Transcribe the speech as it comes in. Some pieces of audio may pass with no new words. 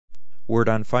Word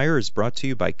on Fire is brought to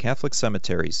you by Catholic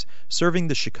Cemeteries, serving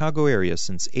the Chicago area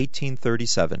since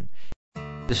 1837.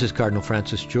 This is Cardinal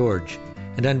Francis George,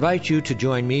 and I invite you to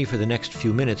join me for the next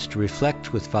few minutes to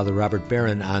reflect with Father Robert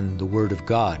Barron on the Word of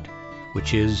God,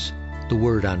 which is the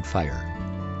Word on Fire.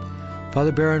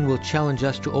 Father Barron will challenge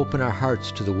us to open our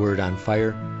hearts to the Word on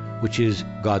Fire, which is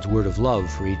God's word of love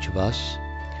for each of us.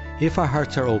 If our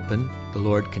hearts are open, the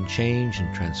Lord can change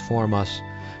and transform us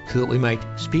so that we might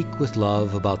speak with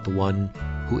love about the one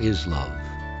who is love.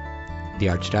 The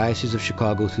Archdiocese of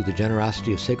Chicago, through the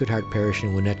generosity of Sacred Heart Parish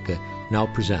in Winnetka, now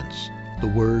presents the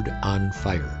Word on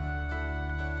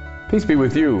Fire. Peace be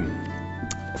with you.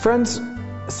 Friends,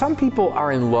 some people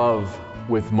are in love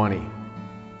with money.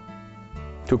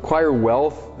 To acquire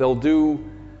wealth, they'll do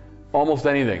almost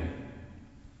anything.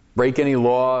 Break any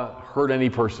law, hurt any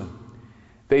person.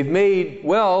 They've made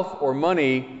wealth or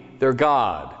money their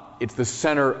God. It's the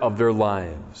center of their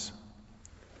lives.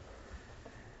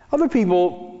 Other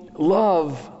people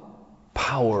love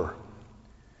power.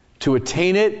 To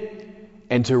attain it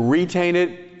and to retain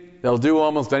it, they'll do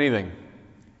almost anything.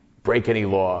 Break any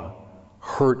law,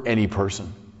 hurt any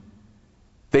person.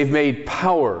 They've made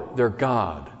power their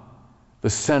God,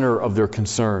 the center of their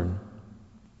concern.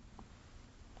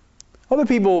 Other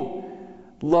people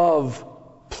love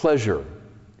pleasure,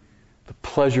 the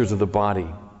pleasures of the body.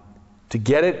 To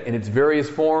get it in its various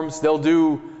forms, they'll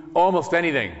do almost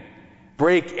anything.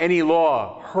 Break any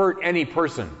law, hurt any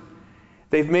person.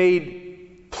 They've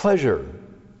made pleasure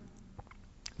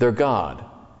their God,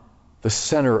 the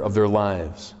center of their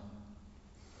lives.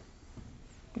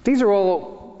 These are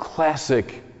all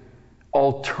classic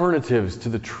alternatives to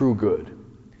the true good.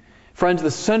 Friends,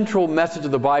 the central message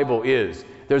of the Bible is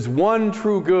there's one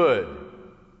true good,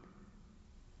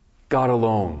 God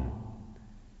alone.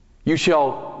 You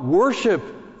shall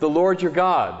worship the Lord your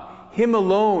God. Him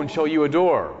alone shall you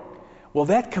adore. Well,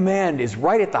 that command is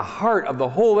right at the heart of the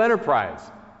whole enterprise.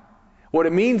 What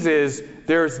it means is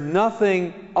there's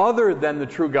nothing other than the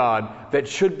true God that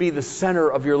should be the center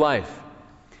of your life.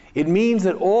 It means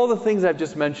that all the things I've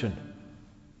just mentioned,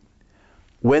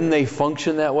 when they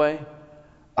function that way,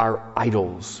 are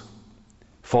idols,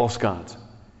 false gods.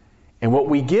 And what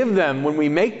we give them, when we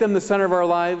make them the center of our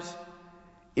lives,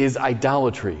 is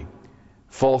idolatry,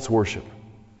 false worship.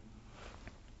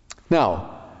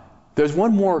 Now, there's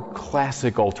one more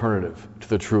classic alternative to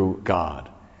the true God.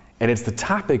 And it's the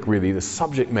topic, really, the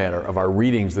subject matter of our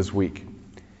readings this week.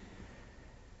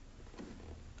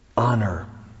 Honor.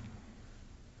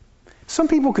 Some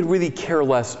people could really care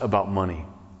less about money.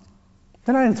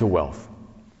 They're not into wealth.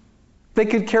 They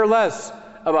could care less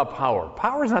about power.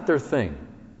 Power is not their thing.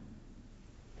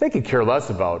 They could care less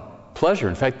about pleasure.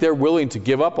 In fact, they're willing to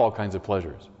give up all kinds of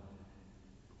pleasures.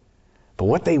 But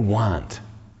what they want,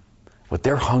 what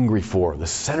they're hungry for, the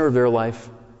center of their life,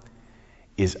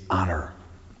 is honor.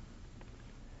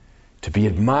 To be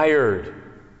admired,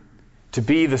 to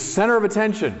be the center of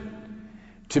attention,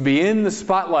 to be in the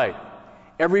spotlight,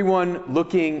 everyone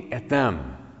looking at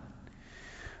them.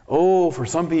 Oh, for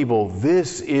some people,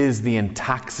 this is the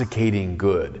intoxicating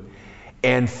good.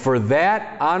 And for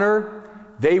that honor,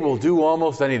 they will do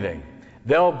almost anything.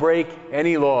 They'll break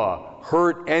any law,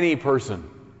 hurt any person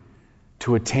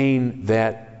to attain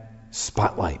that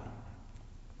spotlight.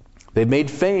 They've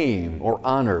made fame or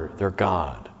honor their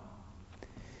God.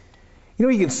 You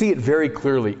know, you can see it very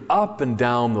clearly up and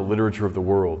down the literature of the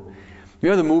world. You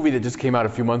know the movie that just came out a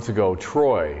few months ago,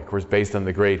 Troy, of course based on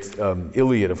the great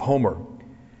Iliad of Homer.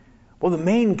 Well, the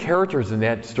main characters in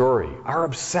that story are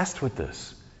obsessed with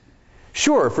this.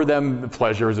 Sure, for them,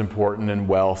 pleasure is important and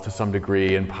wealth to some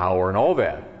degree and power and all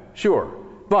that. Sure.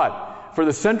 But for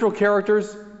the central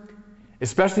characters,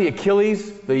 especially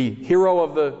Achilles, the hero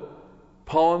of the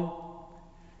poem,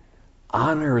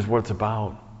 honor is what it's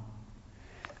about.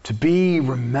 To be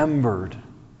remembered,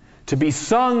 to be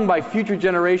sung by future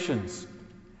generations,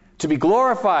 to be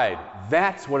glorified,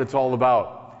 that's what it's all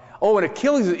about. Oh, and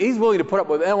Achilles, he's willing to put up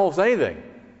with almost anything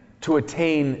to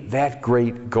attain that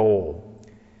great goal.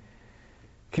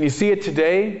 Can you see it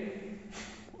today?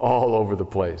 All over the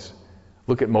place.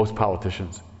 Look at most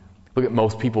politicians. Look at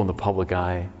most people in the public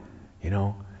eye. You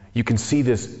know, you can see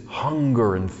this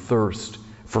hunger and thirst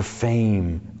for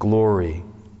fame, glory.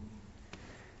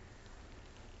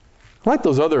 Like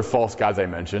those other false gods I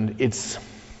mentioned, it's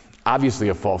obviously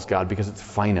a false god because it's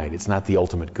finite. It's not the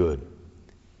ultimate good.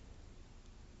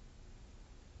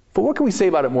 But what can we say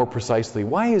about it more precisely?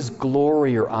 Why is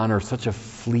glory or honor such a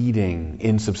fleeting,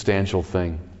 insubstantial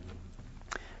thing?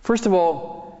 First of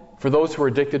all, for those who are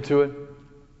addicted to it,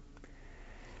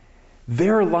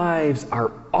 their lives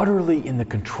are utterly in the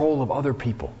control of other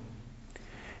people.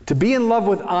 To be in love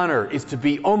with honor is to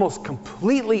be almost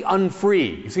completely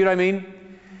unfree. You see what I mean?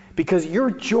 Because your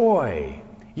joy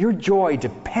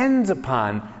depends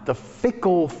upon the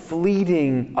fickle,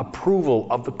 fleeting approval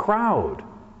of the crowd.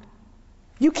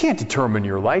 You can't determine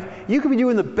your life. You could be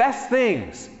doing the best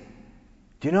things,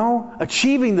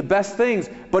 achieving the best things,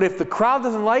 but if the crowd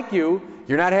doesn't like you,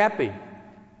 you're not happy.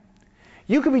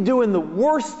 You could be doing the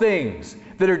worst things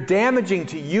that are damaging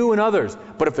to you and others,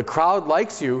 but if the crowd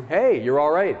likes you, hey, you're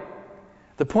all right.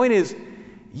 The point is,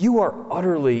 you are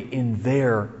utterly in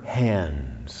their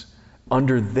hands,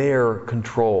 under their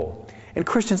control. And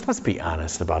Christians, let's be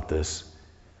honest about this.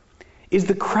 Is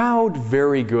the crowd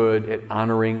very good at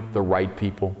honoring the right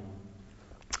people?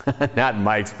 Not in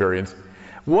my experience.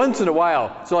 Once in a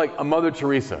while, so like a Mother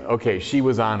Teresa, okay, she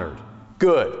was honored.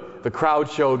 Good. The crowd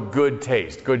showed good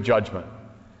taste, good judgment.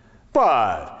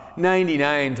 But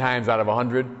 99 times out of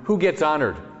 100, who gets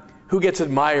honored? Who gets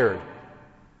admired?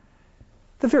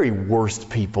 The very worst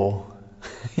people.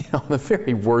 The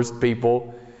very worst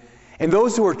people. And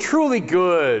those who are truly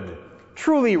good,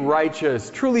 truly righteous,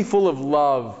 truly full of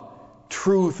love,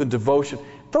 truth and devotion,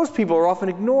 those people are often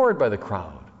ignored by the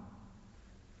crowd.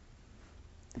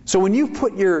 So when you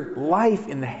put your life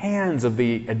in the hands of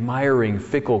the admiring,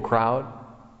 fickle crowd,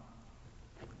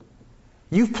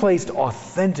 you've placed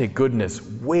authentic goodness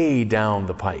way down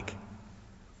the pike.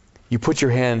 You put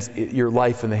your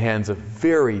life in the hands of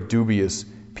very dubious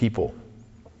people.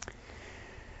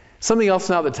 Something else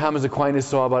now that Thomas Aquinas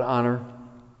saw about honor.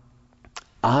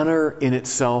 Honor in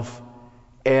itself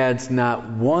adds not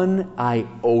one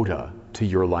iota to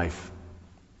your life.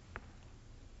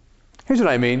 Here's what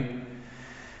I mean.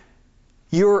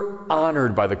 You're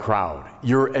honored by the crowd.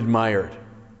 You're admired.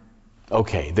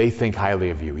 Okay, they think highly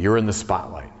of you. You're in the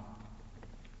spotlight.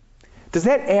 Does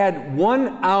that add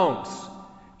 1 ounce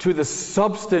to the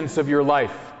substance of your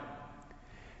life?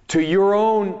 To your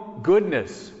own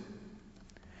goodness?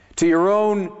 To your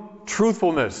own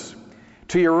truthfulness?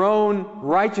 To your own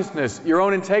righteousness? Your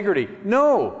own integrity?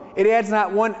 No, it adds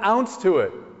not 1 ounce to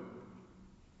it.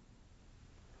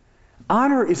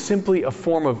 Honor is simply a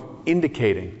form of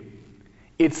indicating.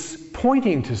 It's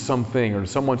pointing to something or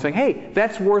someone saying, hey,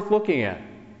 that's worth looking at.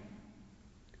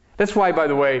 That's why, by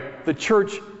the way, the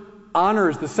church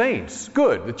honors the saints.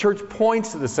 Good. The church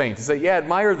points to the saints and say, yeah,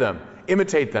 admire them,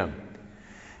 imitate them.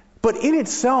 But in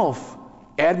itself,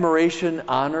 admiration,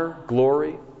 honor,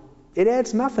 glory, it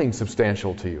adds nothing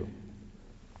substantial to you.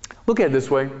 Look at it this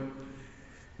way.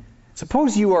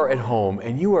 Suppose you are at home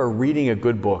and you are reading a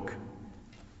good book.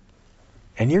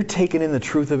 And you're taking in the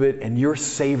truth of it and you're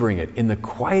savoring it in the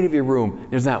quiet of your room.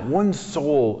 There's not one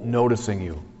soul noticing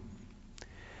you.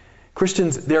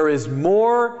 Christians, there is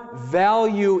more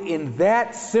value in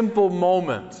that simple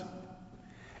moment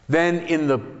than in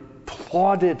the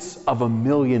plaudits of 1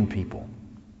 million people.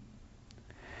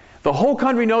 The whole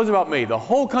country knows about me. The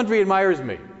whole country admires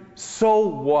me. So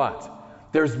what?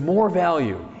 There's more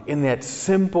value in that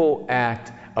simple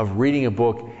act of reading a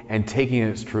book and taking in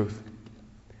its truth.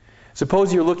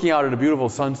 Suppose you're looking out at a beautiful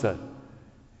sunset.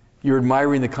 You're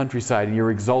admiring the countryside and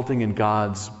you're exulting in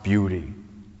God's beauty.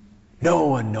 No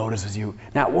one notices you.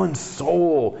 Not one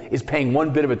soul is paying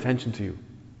one bit of attention to you.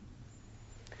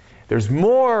 There's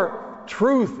more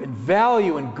truth and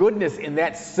value and goodness in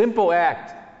that simple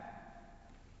act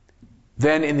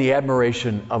than in the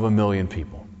admiration of 1 million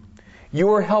people.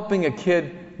 You are helping a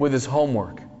kid with his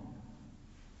homework.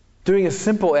 Doing a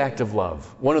simple act of love.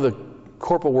 One of the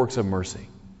corporal works of mercy.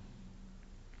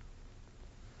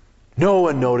 No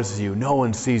one notices you. No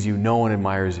one sees you. No one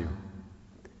admires you.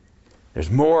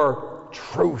 There's more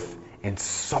truth and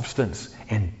substance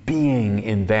and being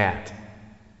in that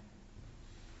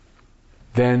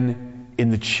than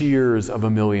in the cheers of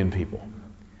 1 million people.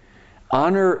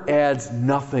 Honor adds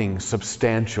nothing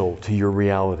substantial to your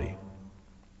reality.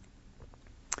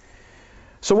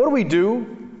 So what do we do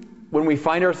when we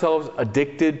find ourselves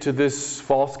addicted to this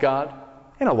false god?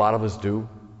 And a lot of us do.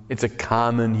 It's a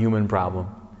common human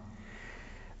problem.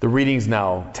 The readings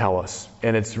now tell us,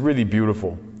 and it's really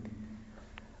beautiful.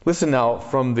 Listen now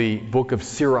from the book of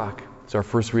Sirach. It's our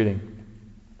first reading.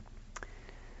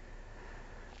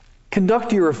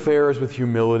 Conduct your affairs with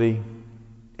humility,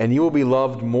 and you will be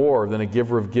loved more than a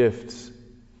giver of gifts.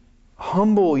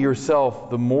 Humble yourself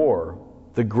the more,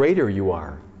 the greater you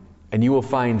are, and you will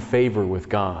find favor with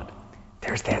God.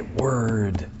 There's that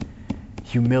word,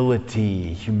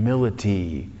 humility,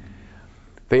 humility.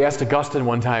 They asked Augustine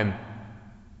one time,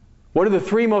 what are the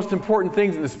 3 most important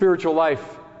things in the spiritual life?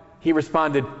 He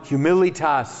responded,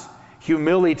 humilitas,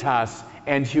 humilitas,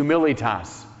 and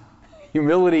humilitas.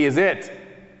 Humility is it.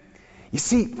 You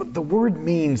see, what the word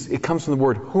means, it comes from the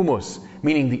word humus,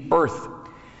 meaning the earth.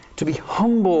 To be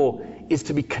humble is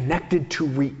to be connected to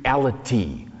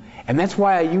reality. And that's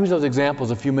why I used those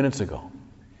examples a few minutes ago.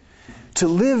 To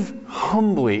live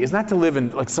humbly is not to live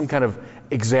in like some kind of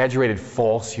exaggerated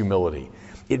false humility.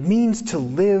 It means to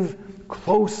live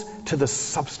close to the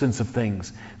substance of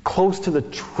things, close to the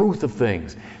truth of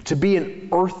things, to be an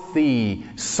earthy,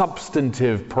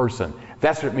 substantive person.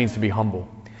 That's what it means to be humble.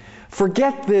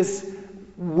 Forget this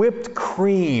whipped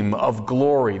cream of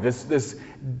glory, this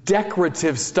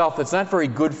decorative stuff that's not very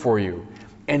good for you,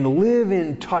 and live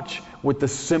in touch with the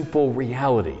simple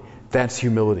reality. That's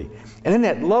humility. And then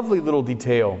that lovely little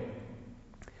detail,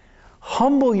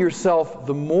 humble yourself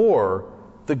the more,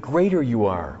 the greater you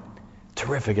are.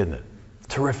 Terrific, isn't it?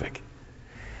 Terrific.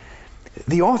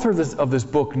 The author of this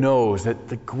book knows that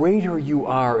the greater you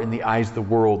are in the eyes of the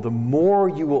world, the more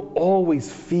you will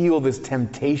always feel this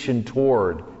temptation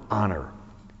toward honor.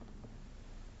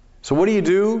 So what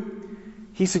do?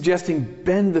 He's suggesting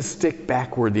bend the stick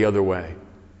backward the other way.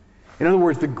 In other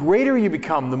words, the greater you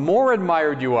become, the more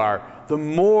admired you are, the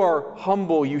more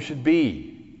humble you should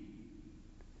be.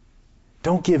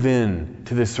 Don't give in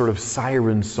to this sort of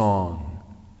siren song.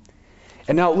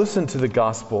 And now listen to the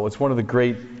gospel. It's one of the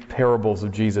great parables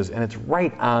of Jesus, and it's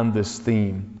right on this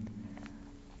theme.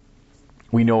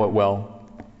 We know it well.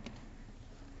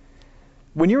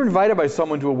 When you're invited by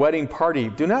someone to a wedding party,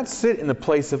 do not sit in the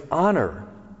place of honor,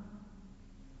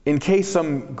 in case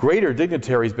some greater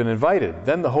dignitary has been invited.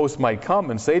 Then the host might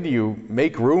come and say to you,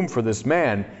 "Make room for this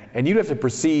man," and you'd have to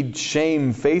proceed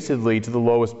shamefacedly to the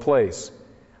lowest place.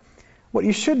 What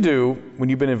you should do when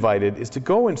you've been invited is to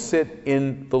go and sit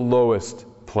in the lowest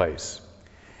place.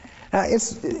 Now,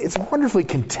 it's wonderfully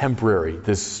contemporary,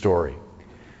 this story.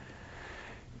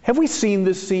 Have we seen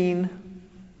this scene?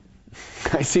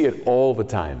 I see it all the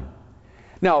time.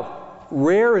 Now,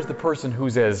 rare is the person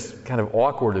who's as kind of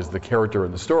awkward as the character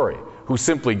in the story, who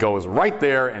simply goes right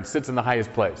there and sits in the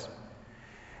highest place.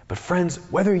 But friends,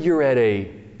 whether you're at a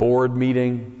board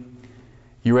meeting,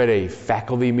 you're at a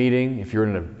faculty meeting, if you're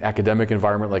in an academic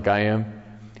environment like I am,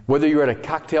 whether you're at a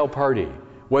cocktail party,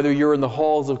 whether you're in the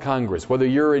halls of Congress, whether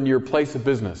you're in your place of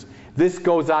business, this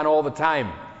goes on all the time.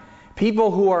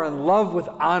 People who are in love with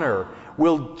honor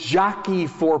will jockey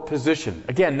for position.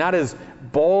 Again, not as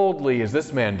baldly as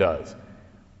this man does,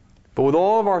 but with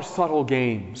all of our subtle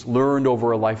games learned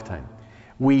over a lifetime,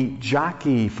 we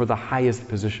jockey for the highest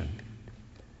position.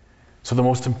 So the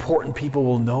most important people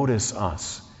will notice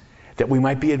us, that we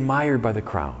might be admired by the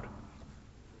crowd.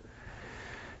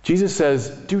 Jesus says,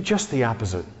 do just the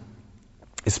opposite.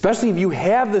 Especially if you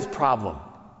have this problem,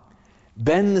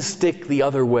 bend the stick the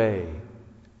other way.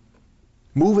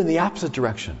 Move in the opposite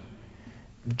direction.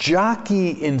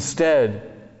 Jockey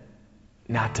instead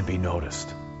not to be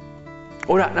noticed.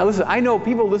 Oh, now listen, I know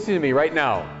people listening to me right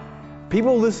now.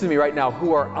 People listening to me right now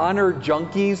who are honor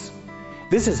junkies.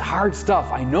 This is hard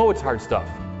stuff. I know it's hard stuff.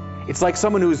 It's like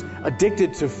someone who's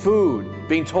addicted to food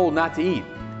being told not to eat.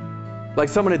 Like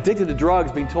someone addicted to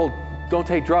drugs being told, don't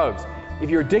take drugs. If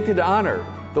you're addicted to honor,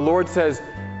 the Lord says,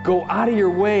 go out of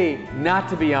your way not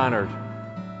to be honored.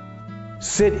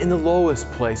 Sit in the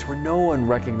lowest place where no one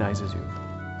recognizes you.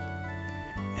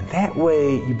 And that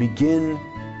way you begin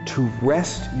to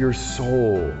wrest your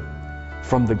soul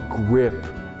from the grip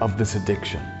of this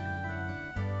addiction.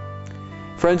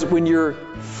 Friends, when you're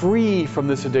free from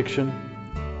this addiction,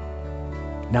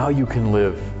 now you can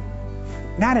live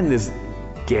not in this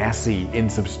gassy,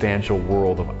 insubstantial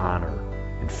world of honor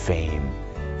and fame,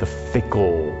 the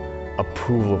fickle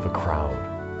approval of the crowd.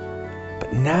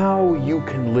 But now you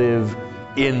can live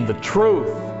in the truth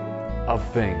of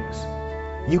things.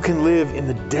 You can live in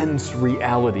the dense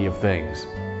reality of things.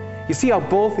 You see how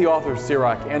both the author of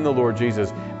Sirach and the Lord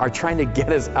Jesus are trying to get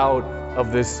us out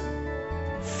of this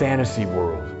fantasy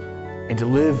world and to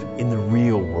live in the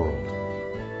real world.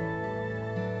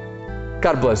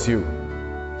 God bless you.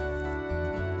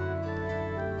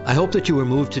 I hope that you were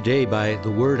moved today by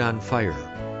the Word on Fire.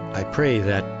 I pray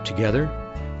that together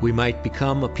we might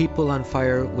become a people on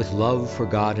fire with love for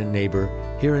God and neighbor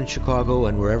here in Chicago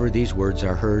and wherever these words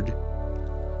are heard.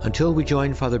 Until we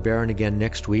join Father Barron again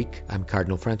next week, I'm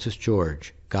Cardinal Francis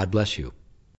George. God bless you.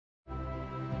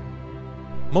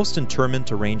 Most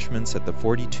interment arrangements at the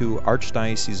 42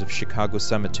 Archdiocese of Chicago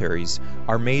cemeteries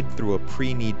are made through a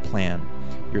pre-need plan.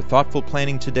 Your thoughtful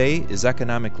planning today is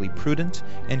economically prudent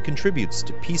and contributes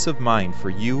to peace of mind for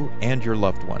you and your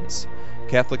loved ones.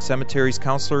 Catholic Cemeteries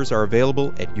counselors are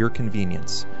available at your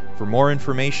convenience. For more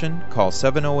information, call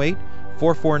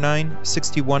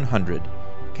 708-449-6100.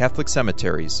 Catholic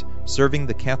Cemeteries, serving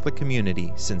the Catholic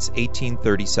community since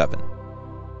 1837.